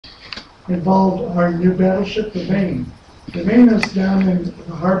involved our new battleship, the Maine. The Maine is down in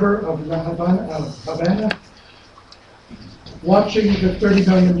the harbor of Havana, watching the $30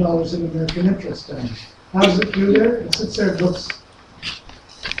 million in American interest down. How does it do there? It sits there, it looks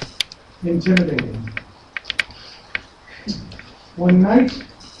intimidating. One night,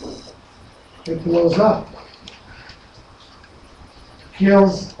 it blows up,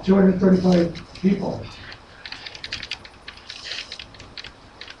 kills 235 people.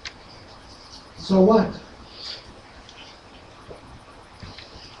 So what?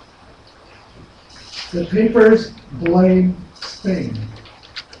 The papers blame Spain.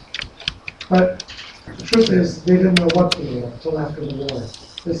 But the truth is, they didn't know what to do until after the war.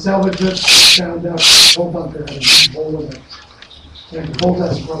 The salvagers found out the whole bunker had a hole in it. And coal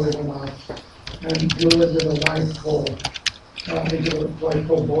dust probably went off and blew into the live coal, into the live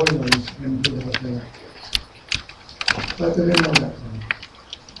coal boilers and blew it there. But they didn't know that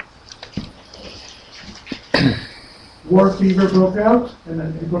then. War fever broke out, and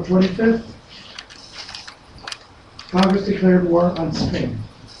on April 25th, Congress declared war on Spain.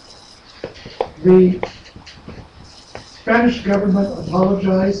 The Spanish government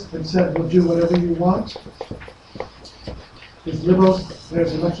apologized and said, we'll do whatever you want. These liberals,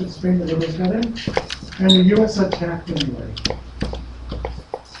 there's an election in Spain, the liberals got in, and the U.S. attacked anyway.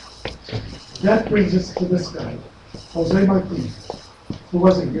 That brings us to this guy, Jose Marti. Who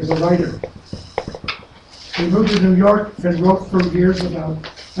was he? He was a writer. He moved to New York and wrote for years about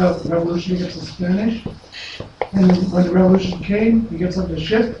how the revolution against the Spanish. And when the revolution came, he gets on the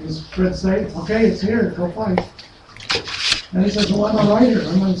ship, his friends say, okay, it's here, go fight. And he says, well, I'm a writer,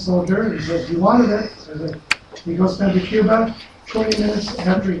 I'm not a soldier. He says, you wanted it. He goes down to Cuba, 20 minutes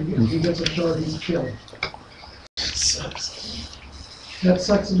after he gets ashore, he's killed. That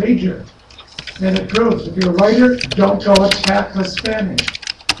sucks major. And it proves, if you're a writer, don't go attack the Spanish.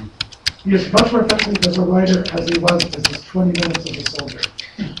 He is much more effective as a writer as he was as his 20 minutes as a soldier.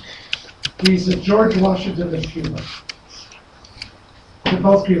 He's the George Washington of Cuba. To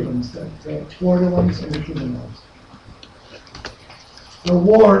both Cubans, the Florida ones and the Cuban ones. The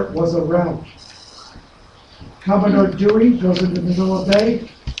war was a rout. Commodore Dewey goes into Manila Bay,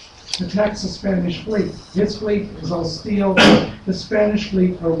 attacks the Spanish fleet. His fleet is all steel. The Spanish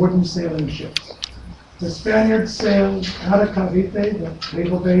fleet are wooden sailing ships. The Spaniards sailed out of Cavite, the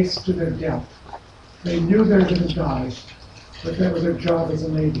naval base, to their death. They knew they were going to die, but that was their job as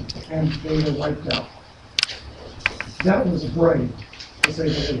a navy, and they were wiped out. That was brave, to say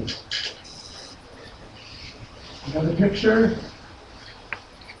the least. Another picture.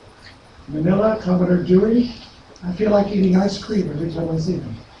 Manila, Commodore Dewey. I feel like eating ice cream every time I see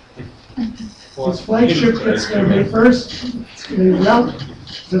him. His flagship gets there May 1st. They rout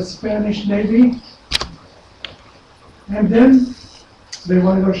the Spanish Navy. And then they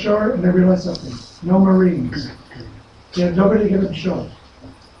want to go ashore and they realize something. No Marines. They had nobody to get them ashore.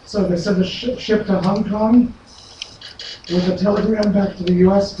 So they send a ship to Hong Kong with a telegram back to the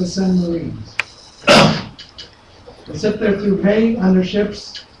U.S. to send Marines. They sit there through May on their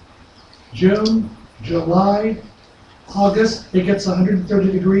ships. June, July, August, it gets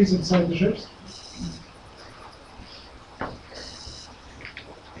 130 degrees inside the ships.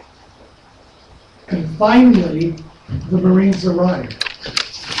 And finally, the Marines arrive.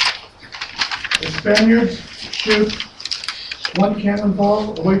 The Spaniards shoot one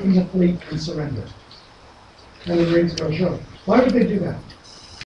cannonball away from the fleet and surrender. And the Marines go ashore. Why would they do that?